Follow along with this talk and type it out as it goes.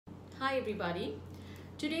Hi everybody.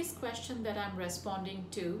 Today's question that I'm responding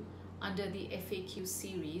to under the FAQ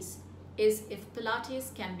series is if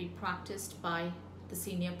Pilates can be practiced by the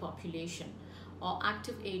senior population, or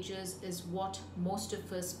active agers is what most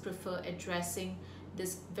of us prefer addressing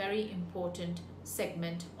this very important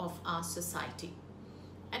segment of our society.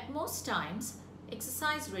 At most times,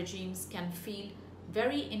 exercise regimes can feel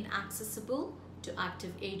very inaccessible to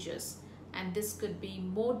active agers, and this could be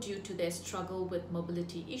more due to their struggle with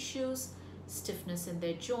mobility issues, stiffness in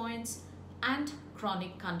their joints, and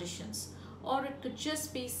chronic conditions. Or it could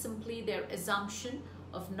just be simply their assumption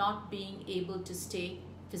of not being able to stay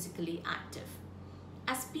physically active.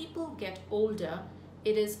 As people get older,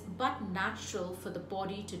 it is but natural for the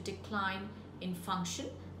body to decline in function,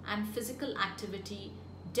 and physical activity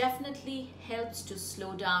definitely helps to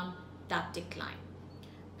slow down that decline.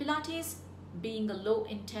 Pilates, being a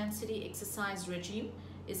low-intensity exercise regime,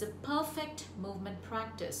 is a perfect movement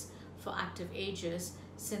practice for active agers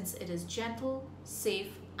since it is gentle, safe,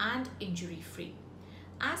 and injury-free.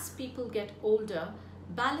 As people get older,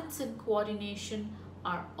 balance and coordination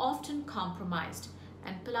are often compromised,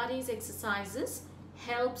 and Pilates exercises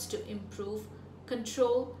helps to improve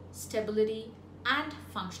control, stability, and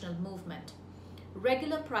functional movement.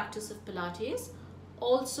 Regular practice of Pilates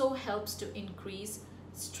also helps to increase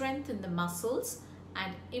strength in the muscles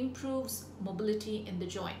and improves mobility in the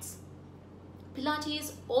joints.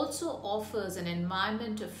 Pilates also offers an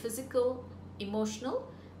environment of physical,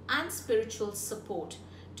 emotional, and spiritual support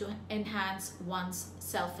to enhance one's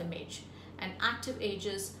self-image, and active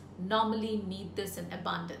agers normally need this in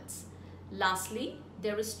abundance. Lastly,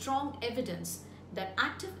 there is strong evidence that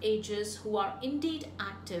active agers who are indeed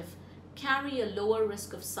active carry a lower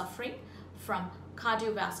risk of suffering from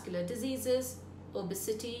cardiovascular diseases,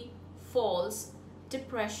 obesity, falls,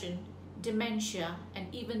 depression, dementia,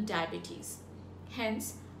 and even diabetes.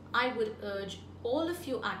 Hence, I would urge all of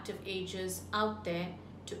you active agers out there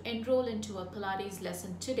to enroll into a Pilates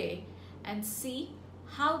lesson today and see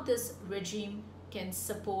how this regime can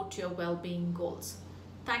support your well-being goals.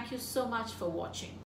 Thank you so much for watching.